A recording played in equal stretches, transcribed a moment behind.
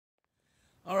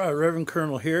Alright, Reverend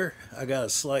Colonel here. I got a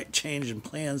slight change in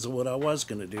plans of what I was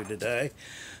going to do today.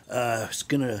 I was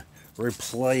going to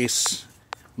replace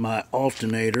my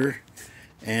alternator,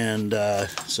 and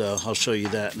so I'll show you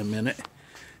that in a minute,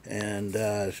 and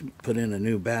put in a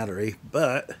new battery,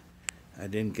 but I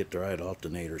didn't get the right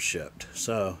alternator shipped.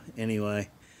 So anyway,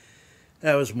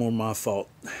 that was more my fault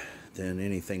than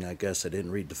anything. I guess I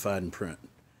didn't read the fine print.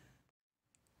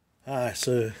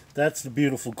 So that's the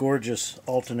beautiful, gorgeous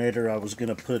alternator I was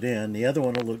going to put in. The other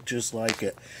one will look just like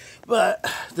it. But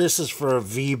this is for a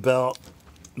V belt,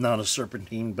 not a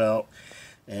serpentine belt.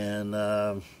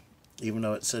 And even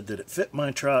though it said that it fit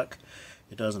my truck,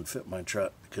 it doesn't fit my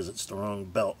truck because it's the wrong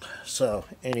belt. So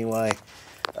anyway,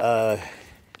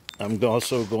 I'm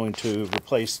also going to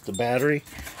replace the battery.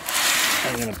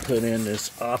 I'm going to put in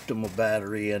this Optima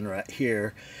battery in right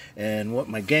here, and what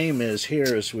my game is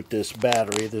here is with this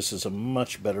battery. This is a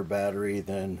much better battery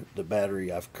than the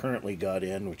battery I've currently got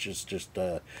in, which is just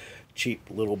a cheap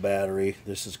little battery.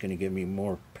 This is going to give me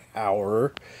more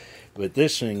power, but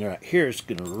this thing right here is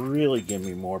going to really give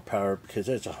me more power because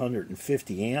it's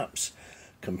 150 amps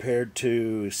compared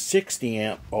to 60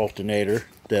 amp alternator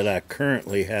that I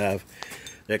currently have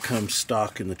that comes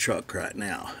stock in the truck right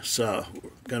now. So we're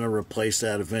gonna replace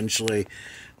that eventually.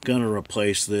 Gonna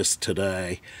replace this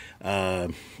today.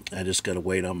 I just gotta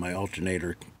wait on my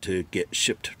alternator to get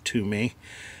shipped to me,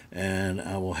 and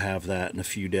I will have that in a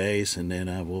few days, and then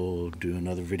I will do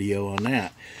another video on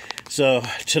that. So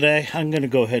today I'm gonna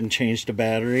go ahead and change the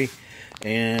battery,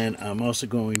 and I'm also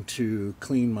going to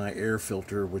clean my air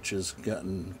filter, which has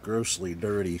gotten grossly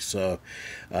dirty, so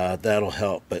that'll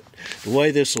help. But the way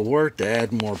this will work to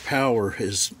add more power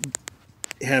is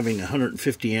having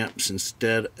 150 amps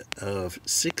instead of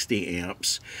 60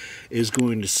 amps is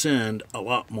going to send a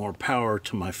lot more power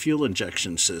to my fuel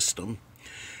injection system,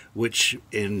 which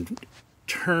in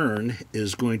turn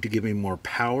is going to give me more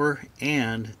power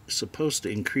and supposed to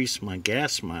increase my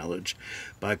gas mileage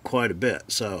by quite a bit.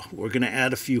 So we're going to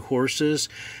add a few horses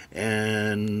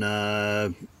and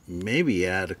maybe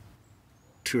add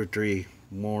 2 or 3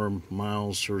 more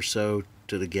miles or so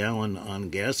to the gallon on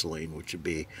gasoline, which would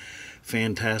be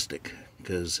fantastic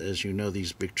because, as you know,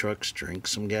 these big trucks drink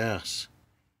some gas.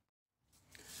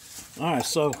 Alright,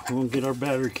 so we'll get our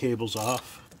battery cables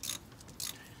off.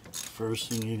 First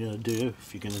thing you're going to do,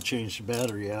 if you're going to change the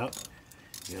battery out,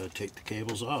 you got to take the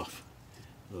cables off.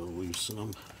 We'll loosen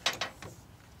them.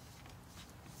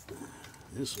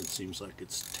 This one seems like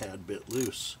it's a tad bit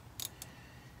loose.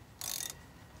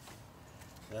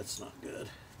 That's not good.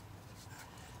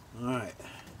 Alright,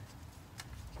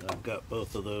 so I've got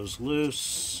both of those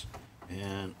loose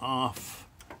and off.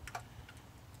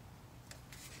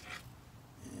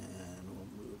 And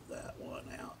we'll move that one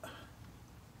out.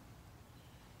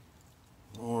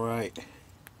 Alright,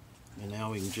 and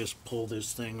now we can just pull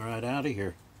this thing right out of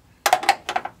here.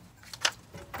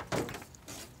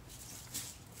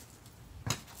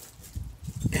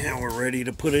 And we're ready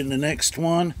to put in the next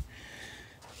one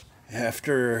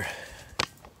after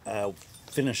I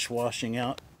finish washing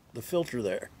out the filter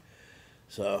there.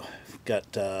 So we've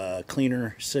got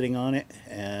cleaner sitting on it,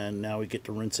 and now we get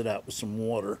to rinse it out with some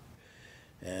water,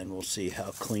 and we'll see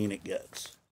how clean it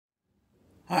gets.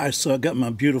 Alright, so I got my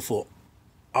beautiful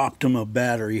Optima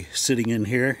battery sitting in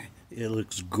here. It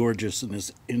looks gorgeous, and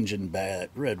this engine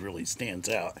red really stands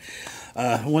out.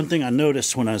 One thing I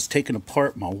noticed when I was taking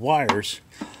apart my wires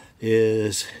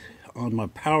is on my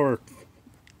power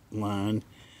line,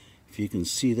 if you can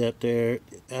see that there,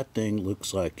 that thing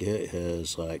looks like it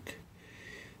has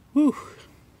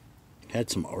had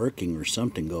some arcing or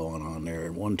something going on there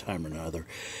at one time or another.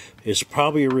 It's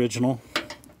probably original.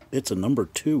 It's a number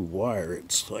 2 wire.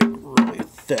 It's like really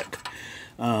thick.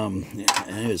 And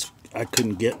I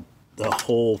couldn't get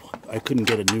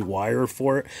a new wire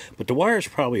for it, but the wire is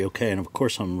probably okay, and of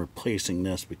course I'm replacing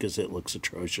this because it looks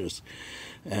atrocious,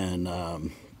 and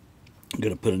I'm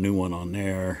gonna put a new one on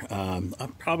there.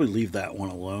 I'll probably leave that one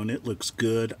alone. It looks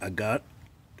good. I got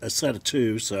a set of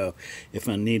 2, so if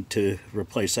I need to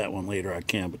replace that one later I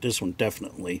can, but this one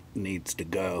definitely needs to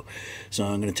go. So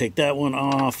I'm going to take that one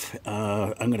off.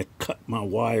 I'm going to cut my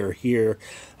wire here.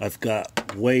 I've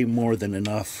got way more than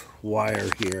enough wire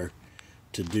here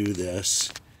to do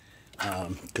this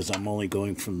because I'm only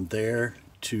going from there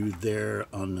to there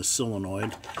on the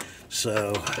solenoid.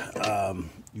 So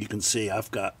you can see I've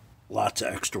got lots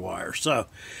of extra wire. So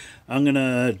I'm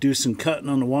gonna do some cutting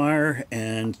on the wire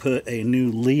and put a new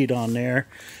lead on there.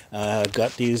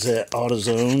 Got these at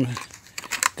AutoZone.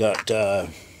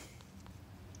 Got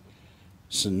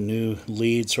some new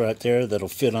leads right there that'll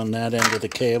fit on that end of the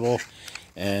cable,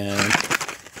 and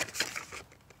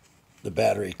the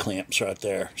battery clamps right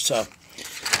there. So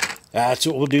that's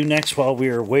what we'll do next while we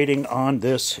are waiting on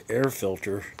this air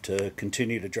filter to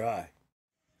continue to dry.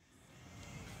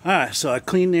 Alright, so I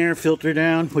cleaned the air filter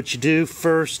down. What you do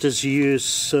first is you use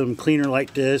some cleaner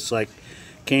like this, like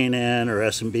K&N or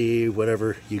S&B,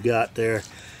 whatever you got there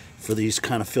for these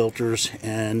kind of filters.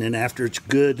 And then after it's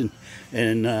good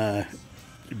and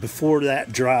before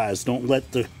that dries, don't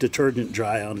let the detergent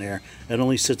dry on there. It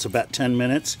only sits about 10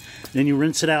 minutes. Then you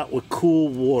rinse it out with cool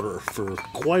water for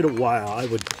quite a while.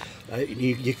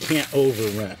 You can't over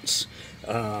rinse.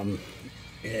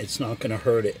 It's not going to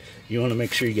hurt it. You want to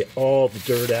make sure you get all the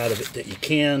dirt out of it that you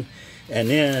can, and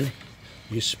then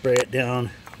you spray it down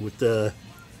with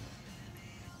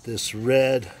this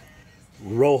red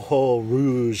Rojo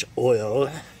Rouge oil,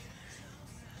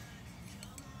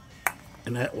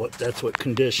 and that's what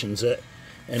conditions it.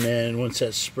 And then once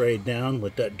that's sprayed down,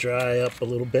 let that dry up a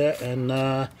little bit,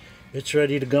 and it's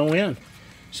ready to go in.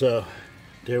 So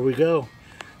there we go.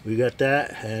 We got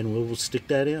that, and we'll stick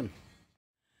that in.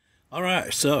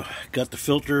 Alright, so got the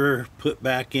filter put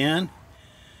back in.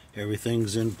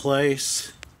 Everything's in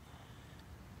place.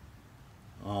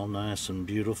 All nice and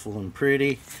beautiful and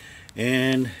pretty.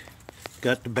 And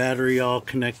got the battery all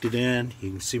connected in.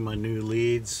 You can see my new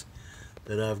leads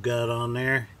that I've got on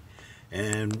there.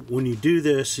 And when you do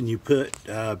this and you put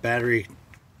battery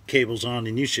cables on,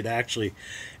 and you should actually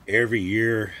every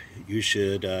year you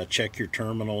should check your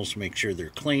terminals, make sure they're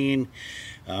clean.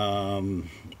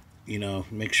 You know,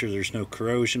 make sure there's no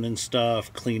corrosion and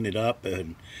stuff, clean it up,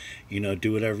 and, you know,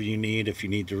 do whatever you need. If you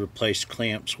need to replace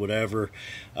clamps, whatever,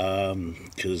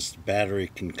 because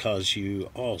battery can cause you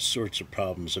all sorts of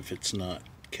problems if it's not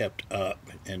kept up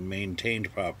and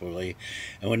maintained properly.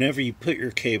 And whenever you put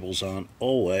your cables on,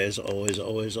 always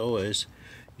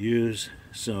use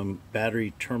some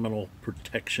battery terminal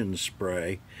protection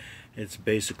spray. It's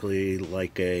basically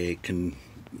like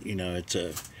it's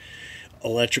a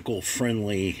electrical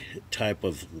friendly type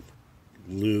of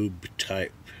lube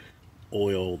type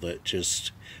oil that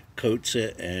just coats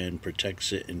it and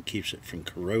protects it and keeps it from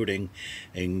corroding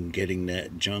and getting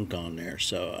that junk on there.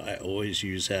 So I always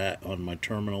use that on my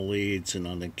terminal leads and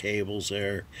on the cables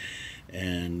there,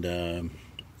 and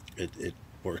it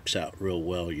works out real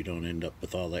well. You don't end up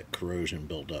with all that corrosion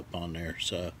buildup on there.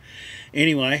 So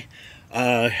anyway,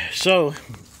 so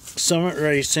Summit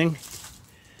Racing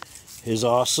is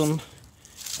awesome.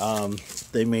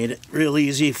 They made it real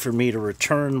easy for me to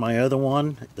return my other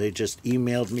one. They just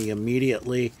emailed me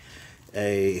immediately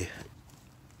a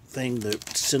thing to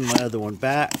send my other one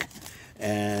back,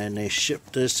 and they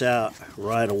shipped this out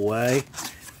right away,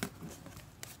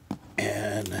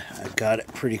 and I got it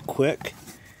pretty quick.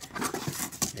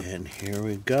 And here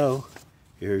we go.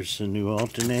 Here's the new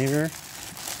alternator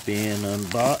being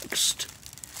unboxed,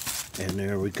 and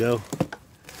there we go.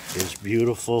 It's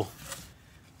beautiful.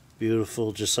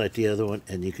 Beautiful, just like the other one.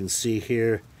 And you can see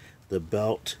here the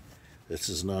belt. This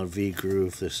is not a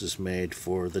V-groove. This is made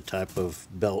for the type of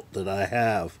belt that I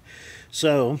have.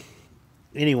 So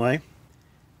anyway,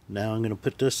 now I'm going to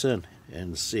put this in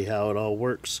and see how it all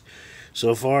works.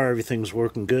 So far everything's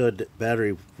working good. The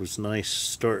battery was nice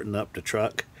starting up the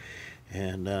truck,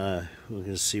 and we're going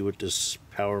to see what this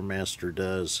Power Master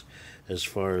does as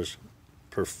far as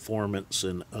performance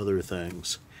and other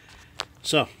things.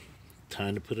 So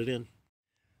time to put it in.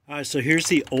 Alright, so here's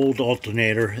the old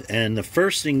alternator, and the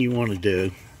first thing you want to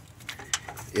do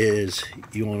is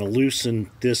you want to loosen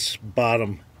this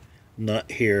bottom nut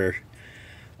here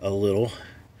a little,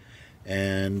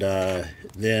 and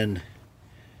then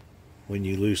when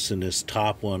you loosen this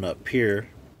top one up here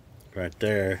right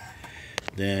there,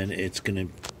 then it's going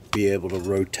to be able to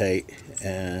rotate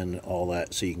and all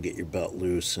that, so you can get your belt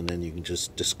loose, and then you can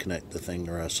just disconnect the thing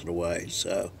the rest of the way.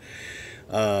 So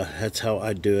that's how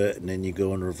I do it, and then you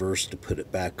go in reverse to put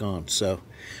it back on. So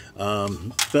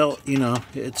belt, you know,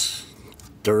 it's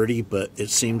dirty, but it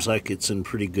seems like it's in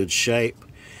pretty good shape.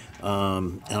 I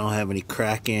don't have any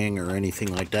cracking or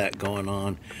anything like that going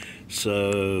on,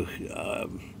 so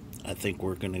I think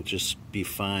we're gonna just be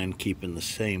fine keeping the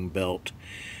same belt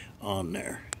on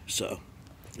there. So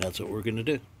that's what we're gonna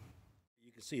do.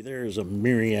 You can see there's a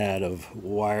myriad of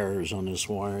wires on this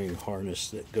wiring harness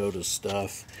that go to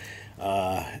stuff.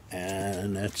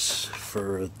 And that's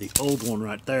for the old one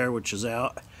right there, which is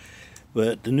out.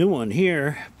 But the new one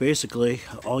here, basically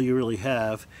all you really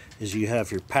have is you have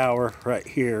your power right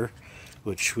here,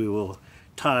 which we will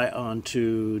tie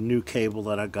onto new cable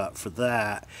that I got for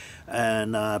that.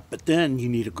 And but then you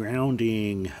need a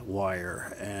grounding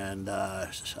wire, and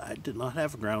I did not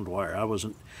have a ground wire. I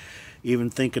wasn't even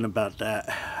thinking about that,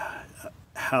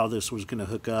 how this was going to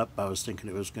hook up. I was thinking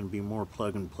it was going to be more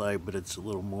plug and play, but it's a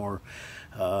little more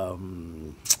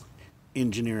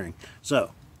engineering.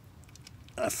 So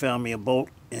I found me a bolt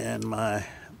in my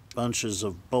bunches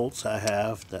of bolts I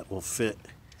have that will fit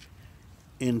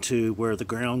into where the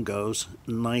ground goes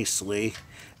nicely.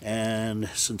 And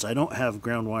since I don't have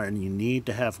ground wire, and you need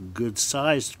to have good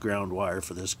sized ground wire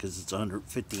for this because it's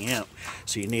 150 amp,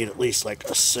 so you need at least like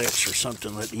a 6 or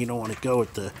something. That you don't want to go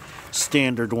with the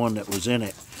standard one that was in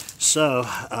it. So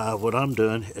what I'm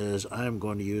doing is I'm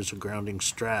going to use a grounding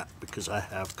strap because I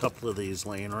have a couple of these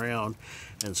laying around,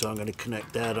 and so I'm going to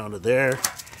connect that onto there,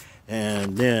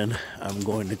 and then I'm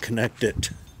going to connect it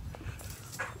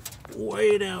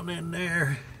way down in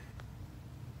there.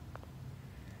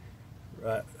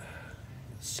 Right,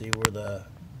 see where the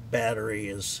battery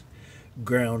is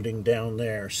grounding down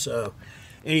there. So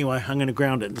anyway, I'm going to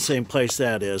ground it in the same place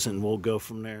that is, and we'll go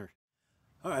from there.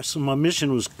 Alright, so my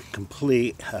mission was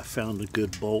complete. I found a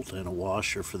good bolt and a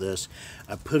washer for this.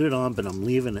 I put it on, but I'm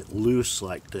leaving it loose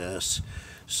like this,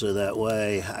 so that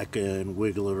way I can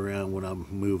wiggle it around when I'm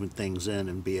moving things in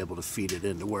and be able to feed it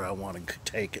into where I want to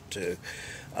take it to.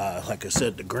 Like I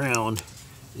said, the ground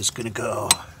is going to go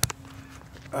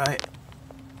right.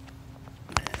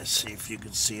 Let's see if you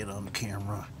can see it on the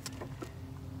camera.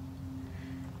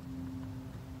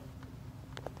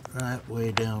 Right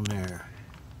way down there.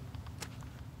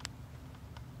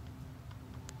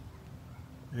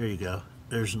 There you go.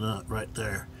 There's a nut right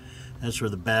there. That's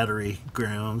where the battery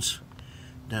grounds,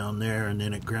 down there, and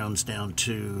then it grounds down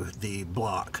to the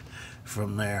block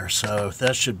from there. So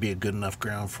that should be a good enough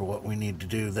ground for what we need to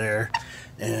do there.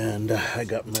 And I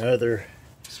got my other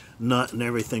nut and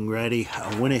everything ready.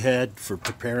 I went ahead for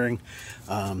preparing.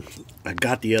 I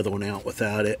got the other one out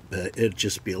without it, but it'd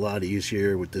just be a lot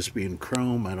easier with this being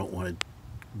chrome. I don't want to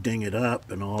ding it up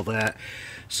and all that.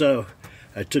 So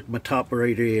I took my top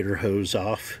radiator hose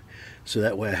off, so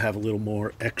that way I have a little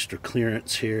more extra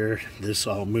clearance here. This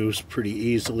all moves pretty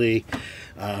easily.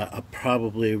 I'll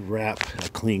probably wrap a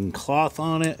clean cloth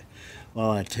on it while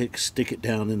I stick it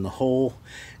down in the hole,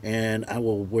 and I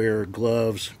will wear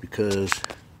gloves because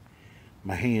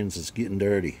my hands is getting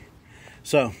dirty.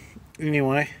 So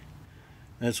anyway,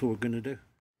 that's what we're gonna do.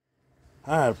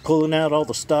 Alright, pulling out all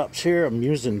the stops here. I'm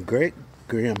using Great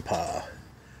Grandpa.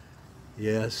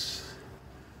 Yes,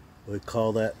 we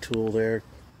call that tool there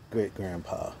Great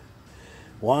Grandpa.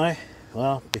 Why?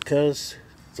 Well, because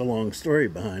it's a long story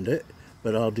behind it,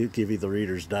 but I'll give you the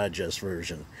Reader's Digest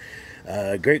version.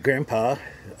 Great Grandpa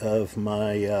of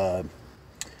my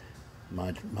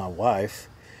my wife,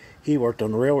 he worked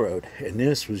on the railroad, and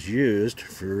this was used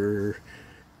for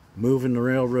moving the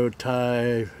railroad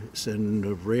ties and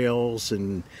the rails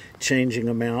and changing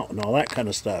them out and all that kind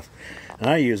of stuff. And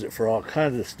I use it for all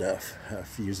kinds of stuff.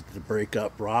 I've used it to break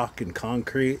up rock and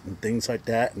concrete and things like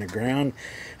that in the ground,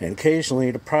 and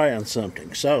occasionally to pry on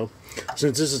something. So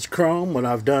since this is chrome, what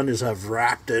I've done is I've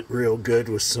wrapped it real good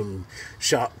with some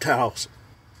shop towels,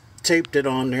 taped it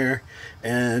on there,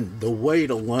 and the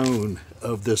weight alone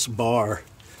of this bar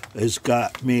has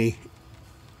got me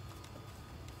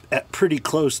at pretty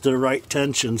close to the right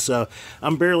tension. So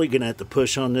I'm barely gonna have to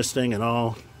push on this thing at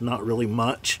all, not really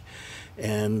much.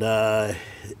 And then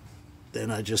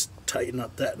I just tighten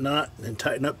up that nut and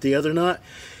tighten up the other nut,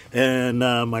 and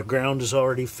my ground is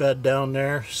already fed down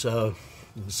there, so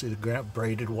you can see the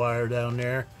braided wire down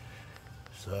there.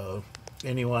 So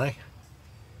anyway,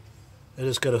 I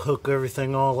just got to hook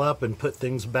everything all up and put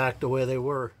things back the way they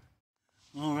were.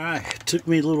 Alright, it took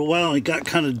me a little while. It got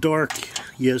kind of dark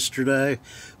yesterday,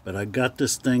 but I got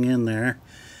this thing in there,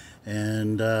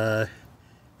 and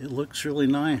it looks really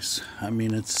nice. I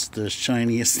mean, it's the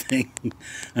shiniest thing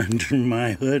under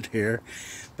my hood here,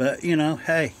 but you know,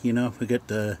 hey, you know, we got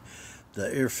the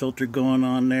air filter going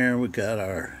on there, we got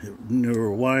our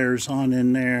newer wires on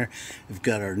in there, we've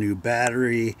got our new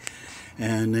battery,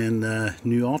 and then the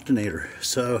new alternator.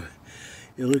 So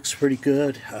it looks pretty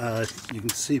good. You can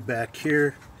see back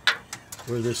here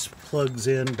where this plugs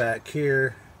in back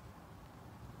here.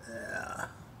 Yeah.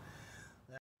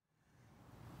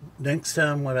 Next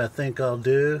time what I think I'll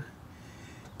do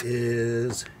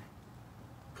is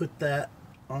put that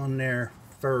on there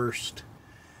first,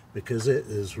 because it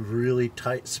is really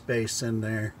tight space in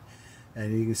there,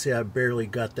 and you can see I barely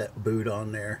got that boot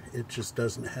on there. It just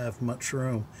doesn't have much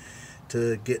room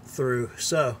to get through.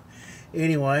 So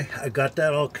anyway, I got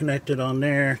that all connected on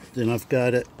there. Then I've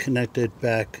got it connected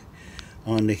back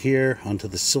onto here, onto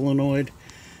the solenoid.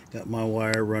 Got my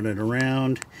wire running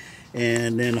around,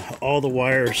 and then all the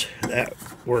wires that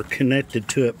were connected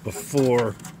to it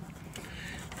before,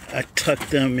 I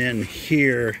tucked them in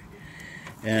here,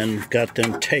 and got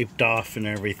them taped off and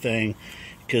everything,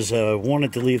 because I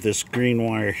wanted to leave this green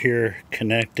wire here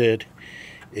connected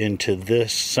into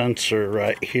this sensor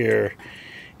right here,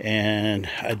 and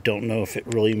I don't know if it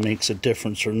really makes a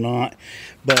difference or not,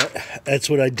 but that's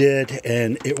what I did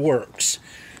and it works.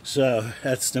 So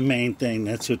that's the main thing.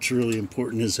 That's what's really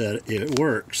important, is that it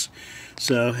works.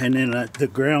 So, and then the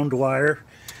ground wire,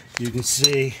 you can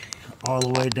see all the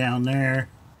way down there,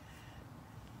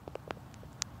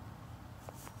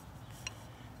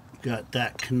 got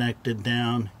that connected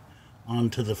down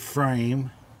onto the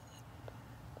frame.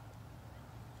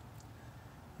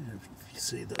 If you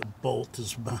see, the bolt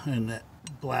is behind that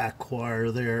black wire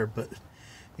there, but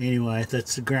anyway,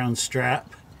 that's the ground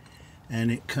strap, and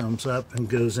it comes up and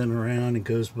goes in around and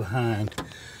goes behind.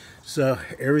 So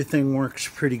everything works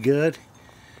pretty good.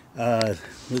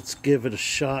 Let's give it a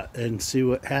shot and see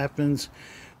what happens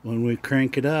when we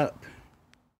crank it up.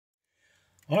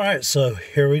 Alright, so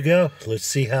here we go. Let's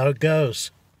see how it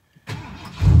goes.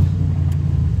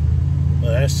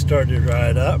 Well, that started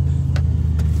right up.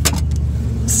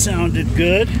 Sounded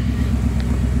good.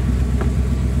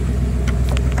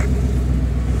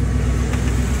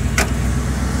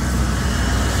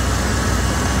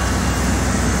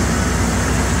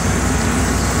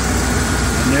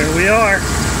 And there we are.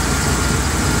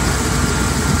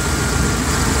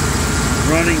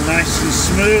 Running nice and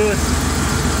smooth.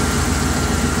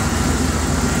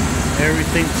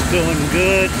 Everything's going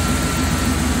good.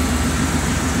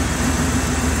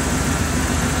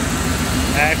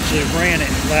 I actually ran it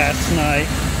last night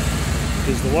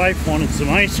because the wife wanted some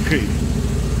ice cream.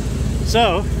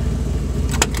 So,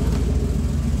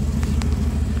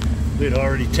 we'd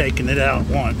already taken it out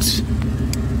once.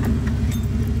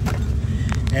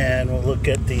 And we'll look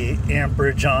at the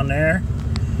amperage on there,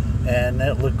 and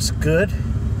that looks good.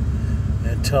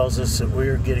 It tells us that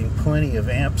we're getting plenty of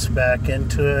amps back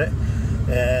into it,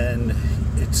 and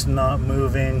it's not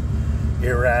moving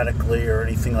erratically or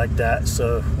anything like that,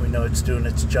 so we know it's doing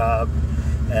its job.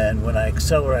 And when I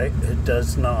accelerate, it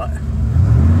does not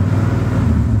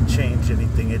change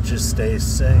anything, it just stays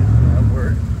the same,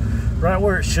 right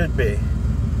where it should be,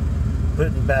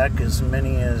 putting back as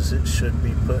many as it should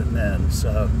be putting in.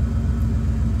 So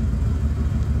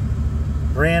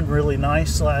ran really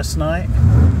nice last night,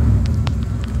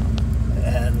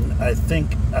 and I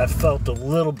think I felt a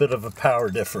little bit of a power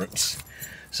difference.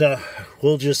 So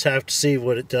we'll just have to see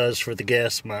what it does for the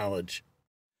gas mileage.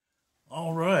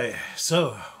 All right,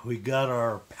 so we got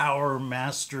our Power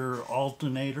Master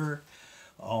alternator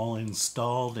all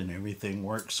installed, and everything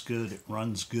works good. It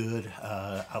runs good.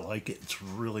 I like it. It's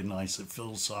really nice. It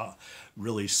feels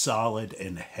really solid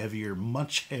and heavier,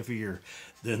 much heavier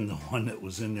than the one that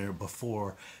was in there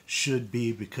before. Should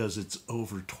be, because it's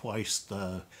over twice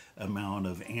the amount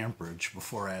of amperage.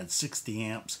 Before I had 60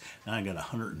 amps, and I got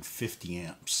 150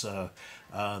 amps. So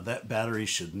that battery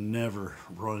should never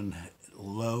run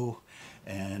low,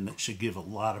 and it should give a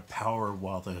lot of power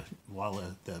while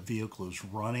the vehicle is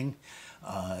running.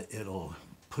 It'll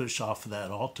push off of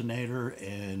that alternator,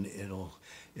 and it'll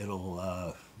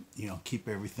you know, keep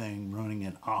everything running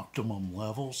at optimum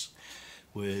levels,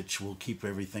 which will keep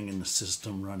everything in the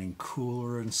system running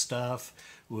cooler and stuff,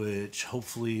 which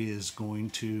hopefully is going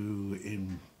to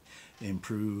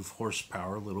improve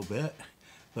horsepower a little bit,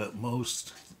 but more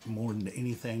than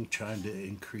anything, trying to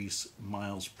increase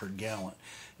miles per gallon.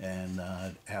 And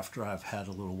after I've had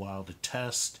a little while to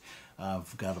test,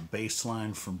 I've got a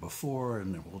baseline from before,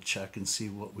 and then we'll check and see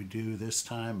what we do this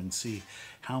time and see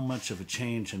how much of a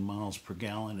change in miles per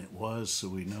gallon it was, so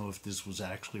we know if this was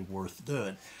actually worth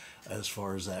doing as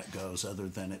far as that goes, other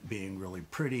than it being really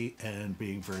pretty and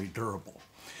being very durable.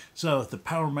 So the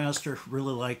Power Master,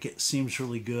 really like it, seems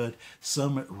really good.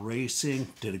 Summit Racing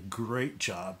did a great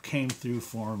job, came through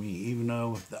for me, even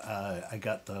though I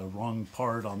got the wrong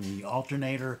part on the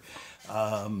alternator.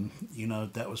 You know,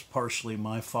 that was partially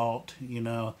my fault, you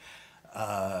know.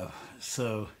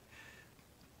 So,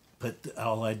 but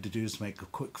all I had to do is make a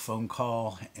quick phone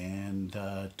call and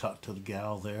talk to the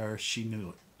gal there. She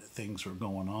knew things were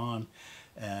going on,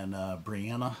 and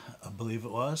Brianna, I believe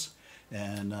it was.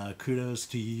 And kudos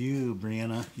to you,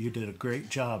 Brianna. You did a great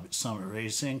job at Summit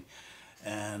Racing,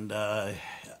 and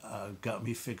got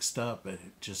me fixed up. It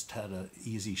just had an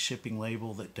easy shipping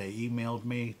label that they emailed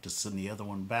me to send the other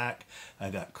one back. I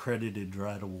got credited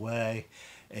right away,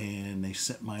 and they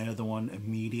sent my other one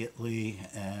immediately,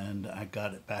 and I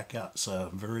got it back out. So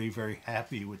I'm very, very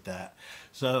happy with that.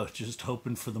 So just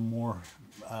hoping for the more,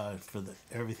 for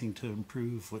everything to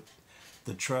improve with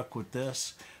the truck with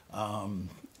this.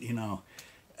 You know,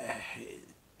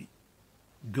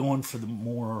 going for the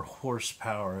more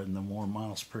horsepower and the more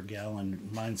miles per gallon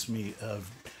reminds me of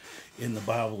in the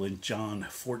Bible in John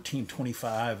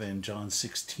 14:25 and John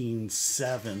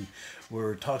 16:7,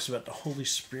 where it talks about the Holy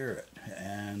Spirit.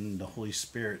 And the Holy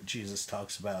Spirit, Jesus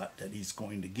talks about that he's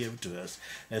going to give to us,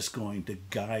 that's going to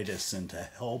guide us and to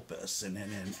help us. And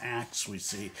then in Acts we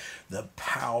see the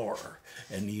power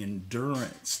and the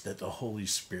endurance that the Holy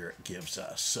Spirit gives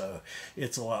us. So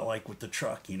it's a lot like with the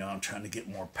truck, you know, I'm trying to get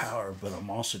more power, but I'm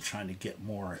also trying to get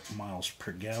more miles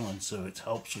per gallon, so it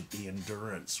helps with the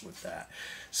endurance with that.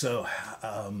 So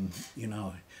you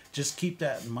know, just keep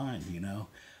that in mind. You know,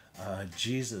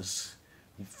 Jesus,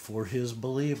 for his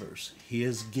believers, he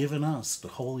has given us the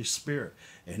Holy Spirit,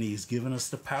 and he's given us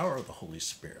the power of the Holy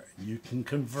Spirit. You can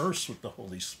converse with the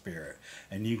Holy Spirit,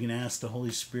 and you can ask the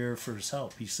Holy Spirit for his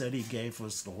help. He said he gave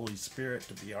us the Holy Spirit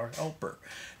to be our helper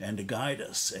and to guide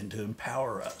us and to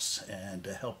empower us and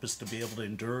to help us to be able to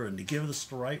endure and to give us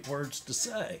the right words to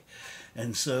say.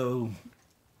 And so,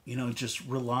 you know, just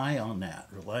rely on that.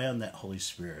 Rely on that Holy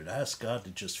Spirit. Ask God to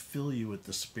just fill you with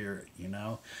the Spirit, you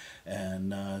know.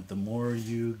 And the more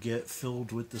you get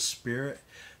filled with the Spirit,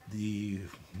 the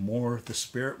more the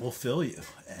Spirit will fill you.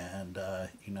 And,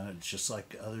 you know, it's just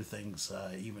like other things,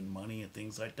 even money and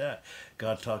things like that.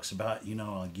 God talks about, you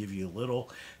know, I'll give you a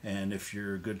little, and if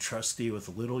you're a good trustee with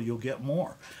a little, you'll get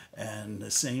more. And the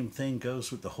same thing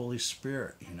goes with the Holy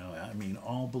Spirit. You know, I mean,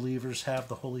 all believers have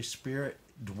the Holy Spirit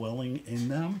dwelling in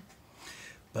them,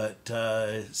 but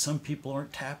some people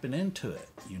aren't tapping into it,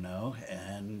 you know.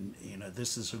 And you know,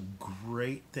 this is a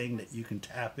great thing that you can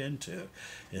tap into.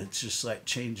 It's just like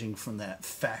changing from that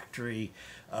factory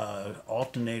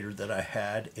alternator that I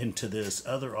had into this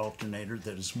other alternator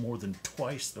that is more than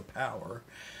twice the power.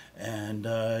 And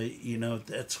you know,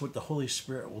 that's what the Holy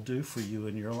Spirit will do for you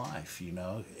in your life. You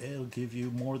know, it'll give you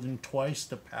more than twice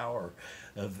the power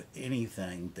of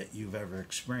anything that you've ever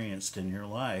experienced in your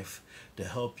life to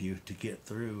help you to get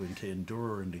through and to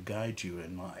endure and to guide you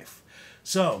in life.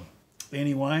 So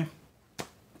anyway,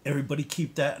 everybody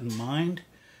keep that in mind,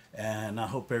 and I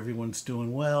hope everyone's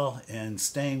doing well and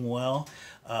staying well.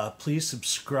 Please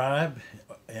subscribe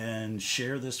and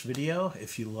share this video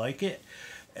if you like it,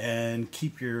 and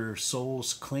keep your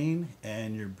souls clean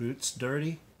and your boots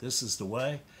dirty. This is the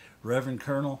way. Reverend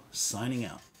Colonel signing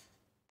out.